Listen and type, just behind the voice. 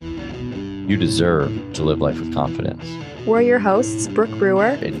You deserve to live life with confidence. We're your hosts, Brooke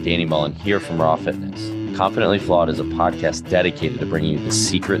Brewer and Danny Mullen here from Raw Fitness. Confidently Flawed is a podcast dedicated to bringing you the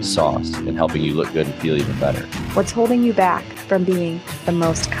secret sauce and helping you look good and feel even better. What's holding you back from being the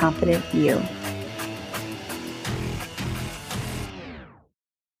most confident you?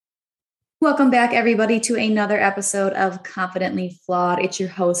 Welcome back, everybody, to another episode of Confidently Flawed. It's your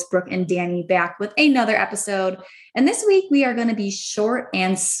hosts, Brooke and Danny, back with another episode. And this week, we are going to be short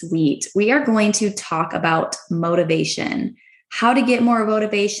and sweet. We are going to talk about motivation, how to get more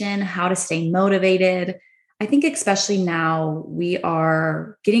motivation, how to stay motivated. I think especially now we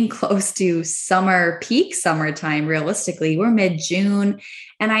are getting close to peak summertime, realistically. We're mid-June.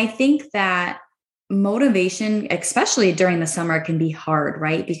 And I think that motivation, especially during the summer, can be hard,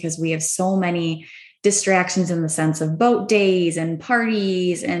 right? Because we have so many distractions in the sense of boat days and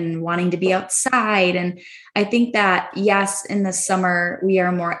parties and wanting to be outside. And I think that, yes, in the summer, we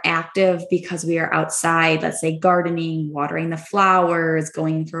are more active because we are outside, let's say gardening, watering the flowers,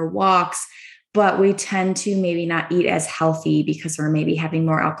 going for walks, but we tend to maybe not eat as healthy because we're maybe having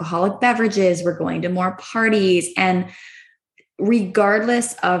more alcoholic beverages, we're going to more parties. And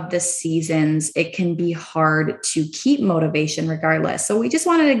regardless of the seasons, it can be hard to keep motivation regardless. So we just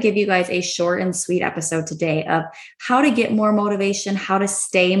wanted to give you guys a short and sweet episode today of how to get more motivation, how to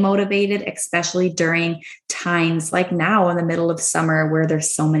stay motivated, especially during times like now in the middle of summer where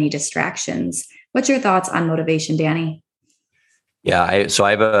there's so many distractions. What's your thoughts on motivation, Danny? Yeah, I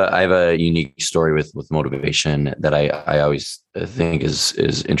have a unique story with motivation that I always think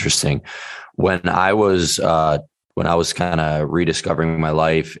is interesting. When I was kind of rediscovering my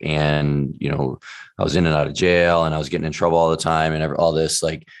life, and I was in and out of jail, and I was getting in trouble all the time, and all this,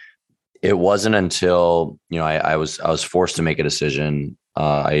 like, it wasn't until I was forced to make a decision.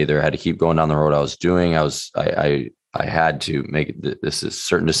 I either had to keep going down the road I was doing. I had to make this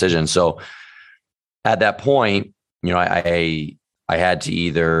certain decision. So at that point, I had to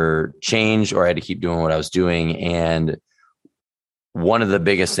either change or I had to keep doing what I was doing. And one of the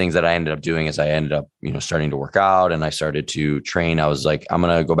biggest things that I ended up doing is I ended up, starting to work out, and I started to train. I was like, I'm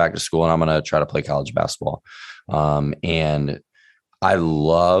going to go back to school and I'm going to try to play college basketball. And I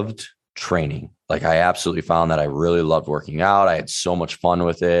loved training. Like, I absolutely found that I really loved working out. I had so much fun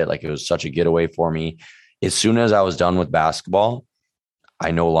with it. Like, it was such a getaway for me. As soon as I was done with basketball, I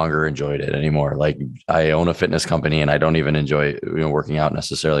no longer enjoyed it anymore. Like, I own a fitness company and I don't even enjoy working out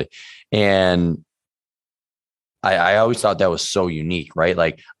necessarily. And I always thought that was so unique, right?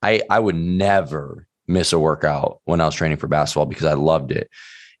 Like, I would never miss a workout when I was training for basketball because I loved it.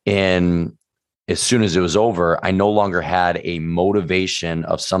 And as soon as it was over, I no longer had a motivation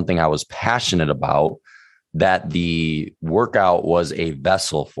of something I was passionate about that the workout was a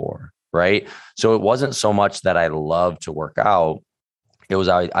vessel for, right? So it wasn't so much that I loved to work out. It was,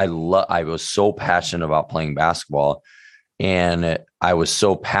 I was so passionate about playing basketball, and I was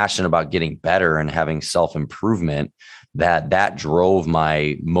so passionate about getting better and having self-improvement that drove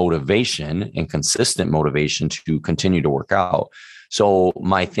my motivation and consistent motivation to continue to work out. So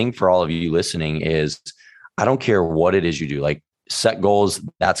my thing for all of you listening is, I don't care what it is you do, like, set goals.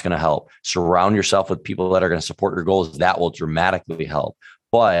 That's going to help. Surround yourself with people that are going to support your goals. That will dramatically help.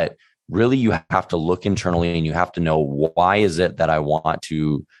 But really, you have to look internally and you have to know, why is it that I want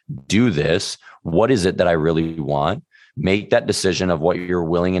to do this? What is it that I really want? Make that decision of what you're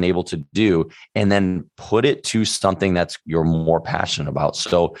willing and able to do, and then put it to something that's you're more passionate about.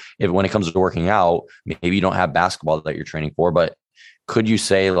 So when it comes to working out, maybe you don't have basketball that you're training for, but could you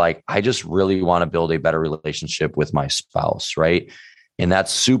say, like, I just really want to build a better relationship with my spouse, right? And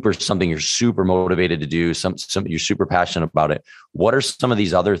that's something you're super motivated to do. Some you're super passionate about it. What are some of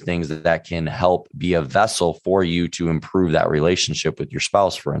these other things that can help be a vessel for you to improve that relationship with your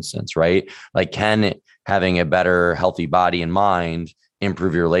spouse, for instance, right? Like, can having a better, healthy body and mind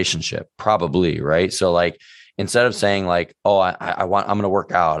improve your relationship? Probably, right? So, like, instead of saying, like, oh, I'm going to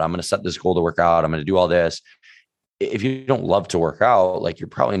work out, I'm going to set this goal to work out, I'm going to do all this. If you don't love to work out, like, you're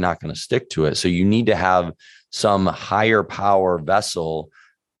probably not going to stick to it. So you need to have some higher power vessel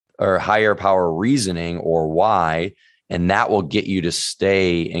or higher power reasoning or why, and that will get you to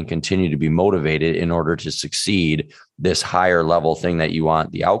stay and continue to be motivated in order to succeed this higher level thing that you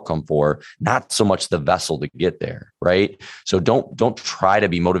want the outcome for, not so much the vessel to get there, right? So don't try to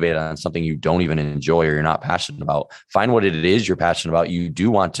be motivated on something you don't even enjoy or you're not passionate about. Find what it is you're passionate about. You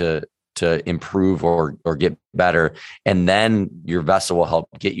do want to improve or get better. And then your vessel will help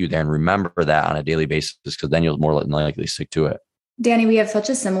get you there. And remember that on a daily basis, because then you'll more likely stick to it. Danny, we have such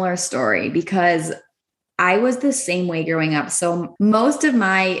a similar story because I was the same way growing up. So most of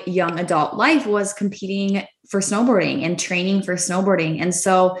my young adult life was competing for snowboarding and training for snowboarding. And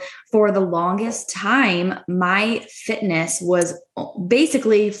so for the longest time, my fitness was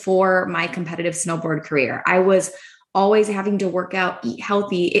basically for my competitive snowboard career. I was always having to work out, eat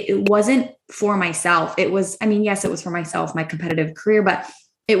healthy. It wasn't for myself. It was, I mean, yes, it was for myself, my competitive career, but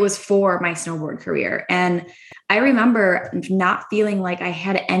it was for my snowboard career. And I remember not feeling like I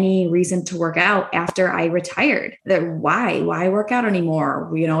had any reason to work out after I retired. That why work out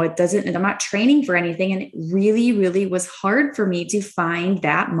anymore? You know, it doesn't, I'm not training for anything. And it really, really was hard for me to find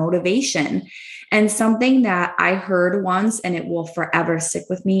that motivation. And something that I heard once, and it will forever stick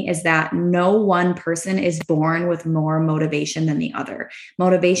with me, is that no one person is born with more motivation than the other.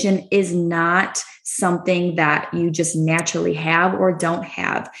 Motivation is not something that you just naturally have or don't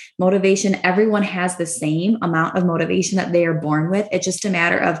have. Motivation, everyone has the same amount of motivation that they are born with. It's just a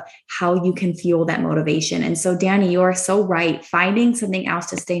matter of how you can fuel that motivation. And so, Danny, you are so right. Finding something else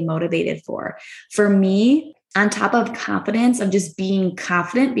to stay motivated for. For me, on top of confidence, of just being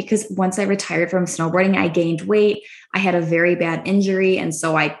confident, because once I retired from snowboarding, I gained weight. I had a very bad injury. And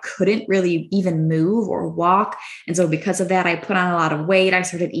so I couldn't really even move or walk. And so because of that, I put on a lot of weight. I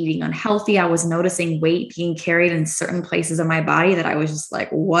started eating unhealthy. I was noticing weight being carried in certain places of my body that I was just like,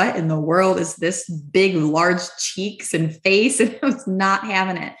 what in the world is this big, large cheeks and face? And I was not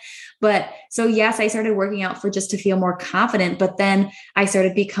having it. But so, yes, I started working out for just to feel more confident, but then I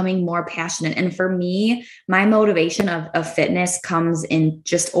started becoming more passionate. And for me, my motivation of fitness comes in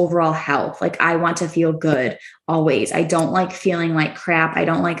just overall health. Like I want to feel good always. I don't like feeling like crap. I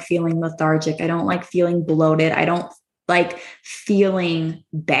don't like feeling lethargic. I don't like feeling bloated. I don't like feeling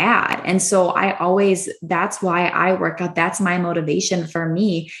bad. And so that's why I work out. That's my motivation for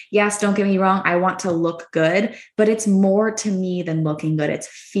me. Yes, don't get me wrong. I want to look good, but it's more to me than looking good. It's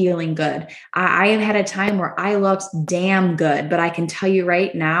feeling good. I have had a time where I looked damn good, but I can tell you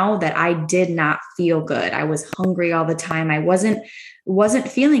right now that I did not feel good. I was hungry all the time. I wasn't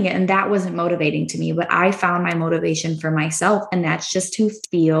feeling it. And that wasn't motivating to me, but I found my motivation for myself, and that's just to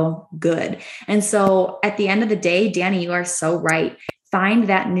feel good. And so at the end of the day, Danny, you are so right. Find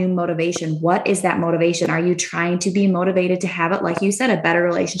that new motivation. What is that motivation? Are you trying to be motivated to have it, like you said, a better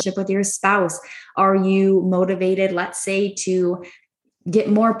relationship with your spouse? Are you motivated, let's say, to get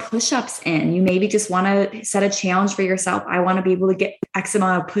more push-ups in? You maybe just want to set a challenge for yourself. I want to be able to get X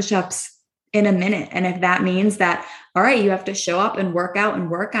amount of push-ups in a minute. And if that means that, all right, you have to show up and work out and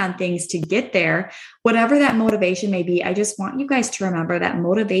work on things to get there, whatever that motivation may be, I just want you guys to remember that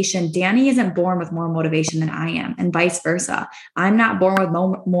motivation, Danny isn't born with more motivation than I am, and vice versa. I'm not born with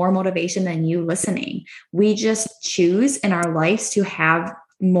more motivation than you listening. We just choose in our lives to have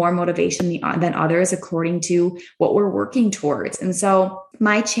more motivation than others according to what we're working towards. And so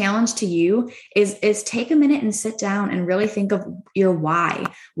my challenge to you is take a minute and sit down and really think of your why.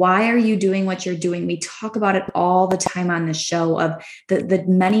 Why are you doing what you're doing? We talk about it all the time on the show, of the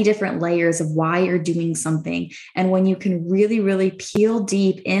many different layers of why you're doing something. And when you can really, really peel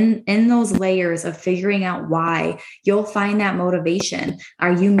deep in those layers of figuring out why, you'll find that motivation.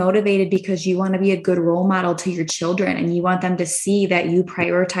 Are you motivated because you want to be a good role model to your children and you want them to see that you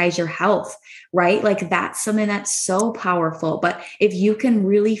prioritize your health, right? Like that's something that's so powerful. But if you can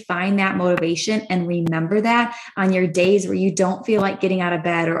really find that motivation and remember that on your days where you don't feel like getting out of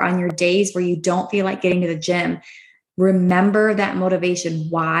bed, or on your days where you don't feel like getting to the gym, remember that motivation.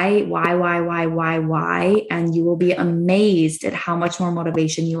 Why? And you will be amazed at how much more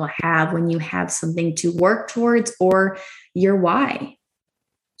motivation you will have when you have something to work towards, or your why.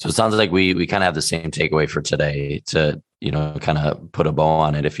 So it sounds like we kind of have the same takeaway for today, to, kind of put a bow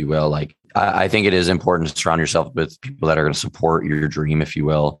on it, if you will. Like, I think it is important to surround yourself with people that are going to support your dream, if you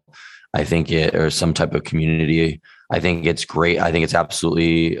will. I think or some type of community. I think it's great. I think it's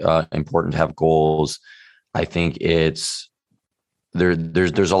absolutely important to have goals. I think there's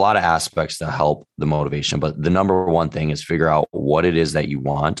a lot of aspects that help the motivation, but the number one thing is figure out what it is that you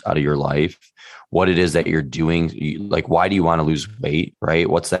want out of your life, what it is that you're doing. Like, why do you want to lose weight, right?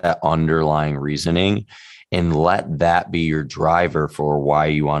 What's that underlying reasoning? And let that be your driver for why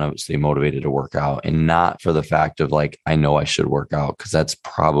you want to stay motivated to work out, and not for the fact of like, I know I should work out, because that's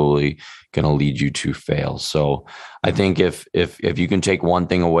probably going to lead you to fail. So I think if you can take one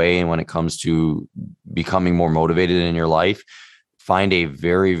thing away, and when it comes to becoming more motivated in your life, find a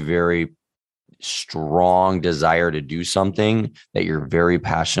very, very strong desire to do something that you're very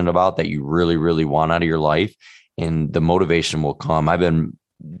passionate about, that you really, really want out of your life, and the motivation will come. I've been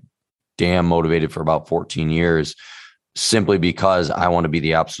damn motivated for about 14 years, simply because I want to be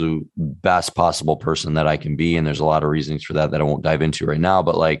the absolute best possible person that I can be. And there's a lot of reasons for that I won't dive into right now.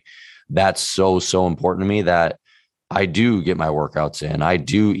 But like, that's so important to me that I do get my workouts in. I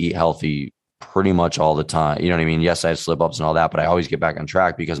do eat healthy pretty much all the time. You know what I mean? Yes, I have slip ups and all that, but I always get back on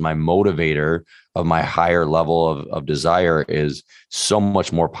track because my motivator of my higher level of desire is so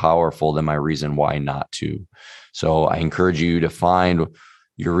much more powerful than my reason why not to. So I encourage you to find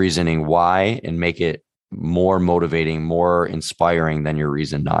your reasoning why and make it more motivating, more inspiring than your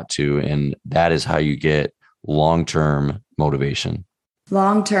reason not to. And that is how you get long-term motivation.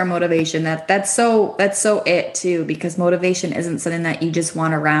 Long-term motivation. That's so it too, because motivation isn't something that you just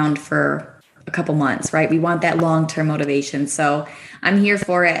want around for a couple months, right? We want that long-term motivation. So I'm here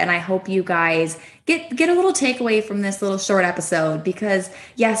for it. And I hope you guys get a little takeaway from this little short episode, because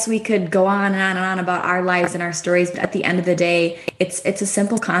yes, we could go on and on and on about our lives and our stories, but at the end of the day, it's a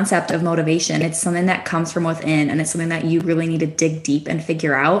simple concept of motivation. It's something that comes from within, and it's something that you really need to dig deep and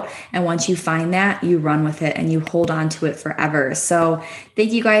figure out. And once you find that, you run with it and you hold on to it forever. So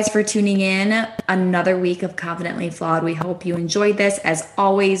thank you guys for tuning in. Another week of Confidently Flawed. We hope you enjoyed this. As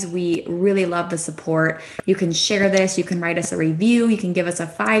always, we really love the support. You can share this, you can write us a review, you can give us a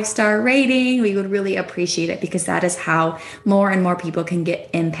 5-star rating. We would really appreciate it, because that is how more and more people can get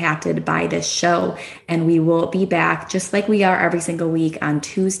impacted by this show. And we will be back just like we are every single week on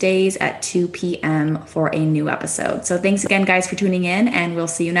Tuesdays at 2 p.m. for a new episode. So thanks again, guys, for tuning in, and we'll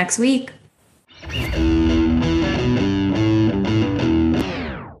see you next week.